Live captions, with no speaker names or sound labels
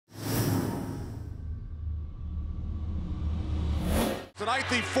Tonight,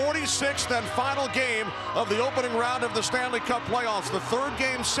 the 46th and final game of the opening round of the Stanley Cup playoffs. The third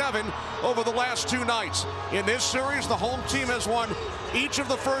Game 7 over the last two nights. In this series, the home team has won each of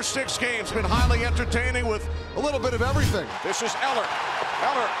the first 6 games. Been highly entertaining with a little bit of everything. This is Eller.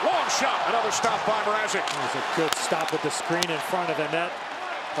 Eller, long shot. Another stop by Mrazek. It was a good stop with the screen in front of the net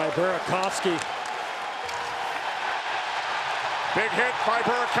by Burakovsky. Big hit by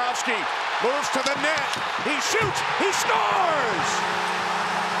Burakovsky. Moves to the net. He shoots. He scores!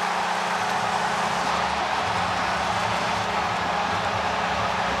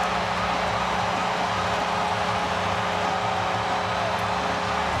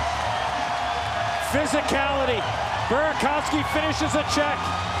 Physicality. Burakovsky finishes a check.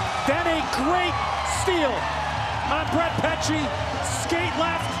 Then a great steal on Brett Pesce. Skate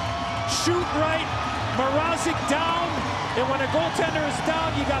left, shoot right. Mrazek down. And when a goaltender is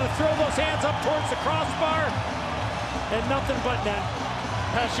down, you got to throw those hands up towards the crossbar. And nothing but net.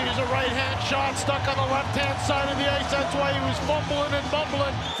 Pesce is a right-hand shot stuck on the left-hand side of the ice. That's why he was fumbling and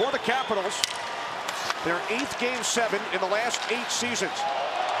bumbling. For the Capitals, their 8th Game 7 in the last 8 seasons.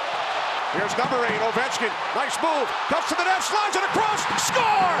 Here's number 8, Ovechkin. Nice move. Comes to the net, slides it across.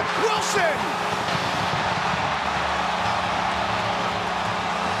 Score! Wilson!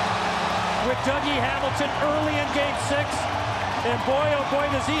 With Dougie Hamilton early in Game 6. And boy, oh boy,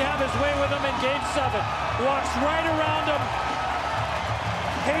 does he have his way with him in Game 7. Walks right around him.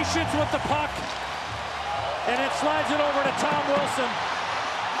 Patience with the puck. And it slides it over to Tom Wilson.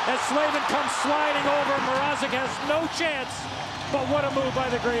 As Slavin comes sliding over, Mrazek has no chance. But what a move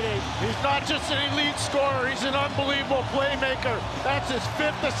by the great 8. He's not just an elite scorer, he's an unbelievable playmaker. That's his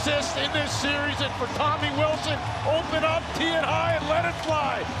 5th assist in this series, and for Tommy Wilson, open up, tee it high, and let it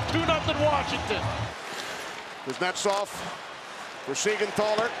fly. 2-0 Washington. Kuznetsov for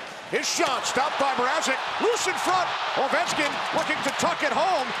Siegenthaler. His shot stopped by Mrazek. Loose in front. Ovechkin looking to tuck it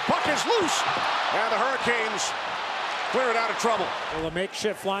home. Puck is loose. And the Hurricanes clear it out of trouble. Well, a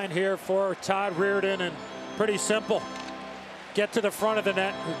makeshift line here for Todd Reardon, and pretty simple. Get to the front of the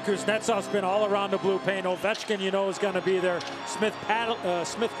net. Kuznetsov's been all around the blue paint. Ovechkin, you know, is going to be there.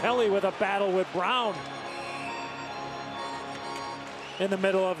 Smith-Pelly with a battle with Brown in the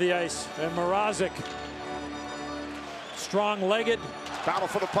middle of the ice. And Mrazek, strong-legged. Battle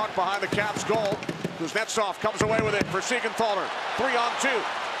for the puck behind the Caps' goal. Kuznetsov comes away with it for Siegenthaler. 3-on-2.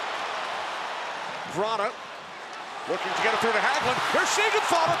 Vrana looking to get it through to Hagelin. There's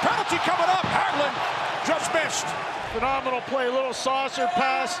Siegenthaler. Penalty coming up. Hagelin just missed. Phenomenal play, little saucer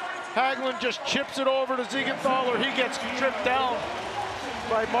pass. Hagelin just chips it over to Siegenthaler. He gets tripped down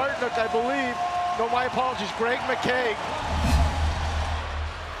by Martinook, I believe. No, my apologies, Greg McKay.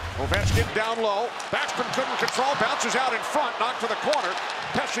 Ovechkin down low. Backstrom couldn't control. Bounces out in front, knocked to the corner.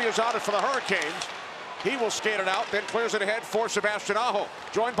 Pesce is out it for the Hurricanes. He will skate it out, then clears it ahead for Sebastian Aho.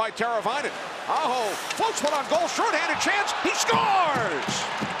 Joined by Teravainen. Aho floats one on goal, short-handed chance. He scores!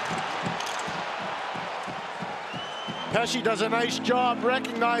 Pesce does a nice job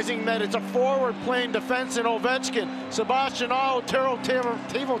recognizing that it's a forward playing defense in Ovechkin. Sebastian Aho, Teuvo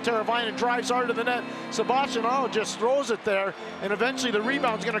Teravainen drives hard to the net. Sebastian Aho just throws it there, and eventually the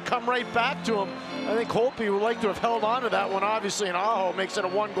rebound's going to come right back to him. I think Holtby would like to have held on to that one, obviously, and Aho makes it a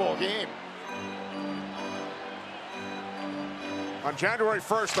 1-goal game. On January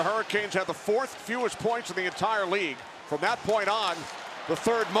 1st, the Hurricanes had the 4th fewest points in the entire league. From that point on, the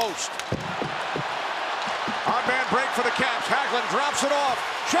 3rd most. Odd-man break for the Caps. Hagelin drops it off.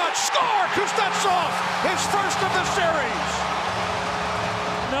 Shot, score! Kuznetsov, his first of the series.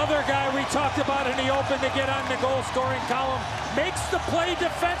 Another guy we talked about in the open to get on the goal-scoring column. Makes the play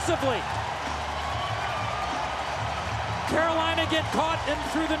defensively. Carolina get caught in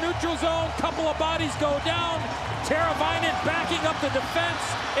through the neutral zone. Couple of bodies go down. Teravainen backing up the defense.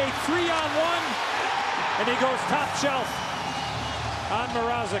 A 3-on-1. And he goes top shelf on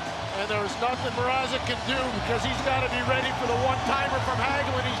Mrazek. And there's nothing Mrazek can do because he's got to be ready for the one-timer from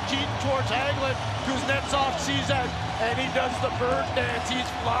Hagelin. He's cheating towards Hagelin. Kuznetsov sees that, and he does the bird dance. He's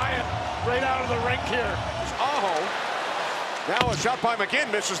flying right out of the rink here. Aho. Now a shot by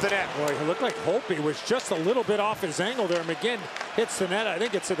McGinn misses the net. Boy, it looked like Holtby was just a little bit off his angle there. McGinn hits the net. I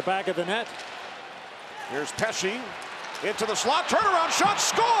think it's at the back of the net. Here's Pesce into the slot. Turnaround shot.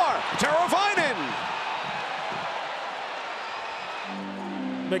 Score! Teravainen.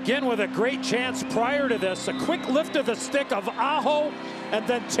 McGinn with a great chance prior to this. A quick lift of the stick of Aho, and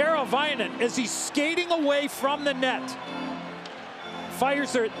then Teravainen, as he's skating away from the net,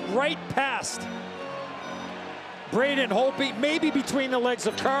 fires it right past Braden Holtby, maybe between the legs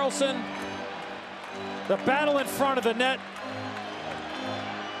of Carlson. The battle in front of the net.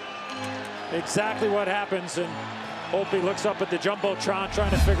 Exactly what happens, and Holtby looks up at the Jumbotron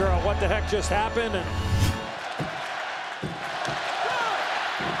trying to figure out what the heck just happened. And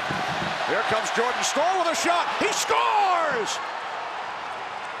here comes Jordan Staal with a shot. He scores!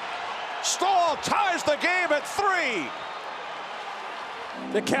 Staal ties the game at 3.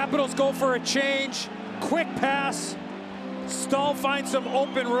 The Capitals go for a change. Quick pass. Staal finds some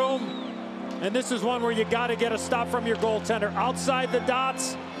open room. And this is one where you got to get a stop from your goaltender. Outside the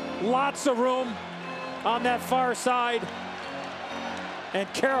dots, lots of room on that far side.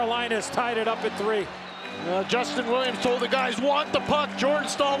 And Carolina's tied it up at 3. Justin Williams told the guys, want the puck. Jordan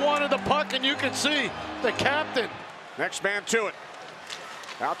Staal wanted the puck, and you can see the captain. Next man to it.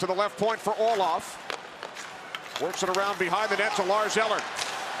 Out to the left point for Orlov. Works it around behind the net to Lars Eller.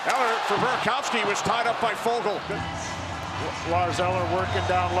 Eller for Burakovsky was tied up by Foegele. Lars Eller working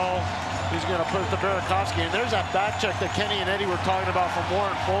down low. He's going to put it to Burakovsky. And there's that back check that Kenny and Eddie were talking about from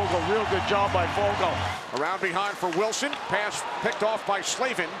Warren Foegele. Real good job by Foegele. Around behind for Wilson. Pass picked off by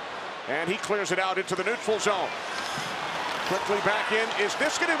Slavin. And he clears it out into the neutral zone. Quickly back in is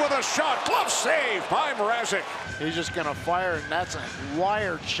Niskanen with a shot. Glove save by Mrazek. He's just going to fire, and that's a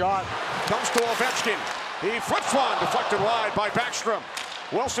wired shot. Comes to Ovechkin. He flips one, deflected wide by Backstrom.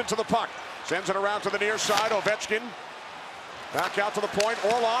 Wilson to the puck. Sends it around to the near side. Ovechkin back out to the point.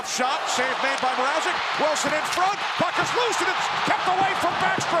 Orlov shot. Save made by Mrazek. Wilson in front. Puck is loose, and it's kept away from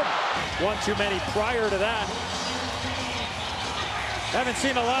Backstrom. One too many prior to that. Haven't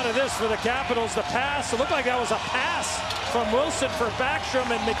seen a lot of this for the Capitals. The pass, it looked like that was a pass from Wilson for Backstrom,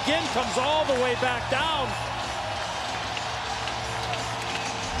 and McGinn comes all the way back down.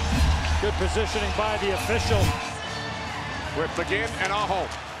 Good positioning by the official. With McGinn and Aho.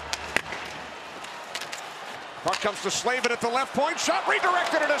 Puck comes to Slavin at the left point. Shot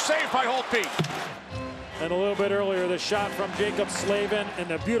redirected and a save by Holtby. And a little bit earlier, the shot from Jacob Slavin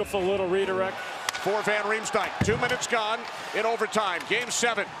and a beautiful little redirect. For Van Riemsdyk. 2 minutes gone in overtime. Game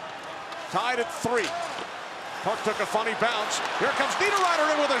 7. Tied at 3. Puck took a funny bounce. Here comes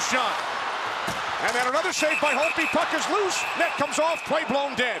Niederreiter in with a shot. And then another save by Holtby. Puck is loose. Net comes off. Play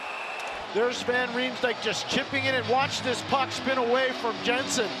blown dead. There's Van Riemsdyk just chipping in, and watch this puck spin away from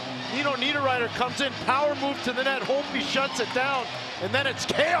Jensen. Niederreiter comes in, power move to the net. Holtby shuts it down, and then it's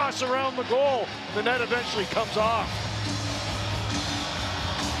chaos around the goal. The net eventually comes off.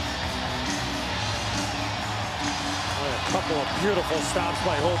 A couple of beautiful stops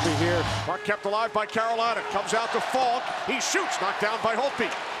by Holtby here. Puck kept alive by Carolina. Comes out to Falk. He shoots, knocked down by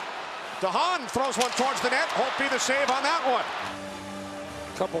Holtby. DeHaan throws one towards the net. Holtby the save on that one.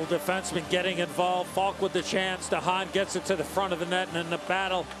 Couple of defensemen getting involved. Falk with the chance. DeHaan gets it to the front of the net, and in the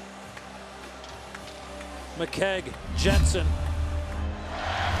battle, McKegg, Jensen.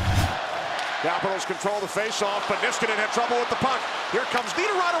 Capitals control the faceoff, but Niskanen had trouble with the puck. Here comes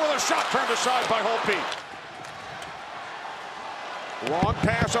Niederreiter with a shot turned aside by Holtby. Long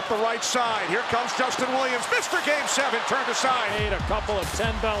pass up the right side. Here comes Justin Williams. Mr. Game 7 turned aside. Made a couple of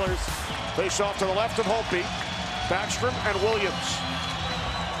 10-bellers. Face off to the left of Holtby. Backstrom and Williams.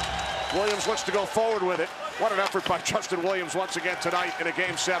 Williams looks to go forward with it. What an effort by Justin Williams once again tonight in a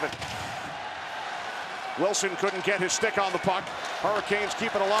Game 7. Wilson couldn't get his stick on the puck. Hurricanes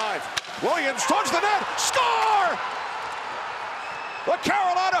keep it alive. Williams towards the net. Score! The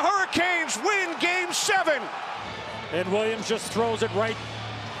Carolina Hurricanes win Game 7. And Williams just throws it right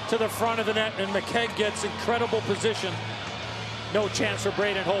to the front of the net, and McKegg gets incredible position. No chance for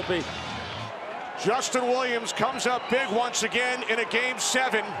Braden Holtby. Justin Williams comes up big once again in a Game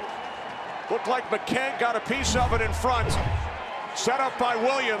 7. Looked like McKegg got a piece of it in front. Set up by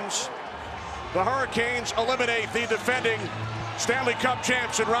Williams. The Hurricanes eliminate the defending Stanley Cup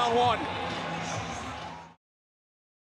champs in round 1.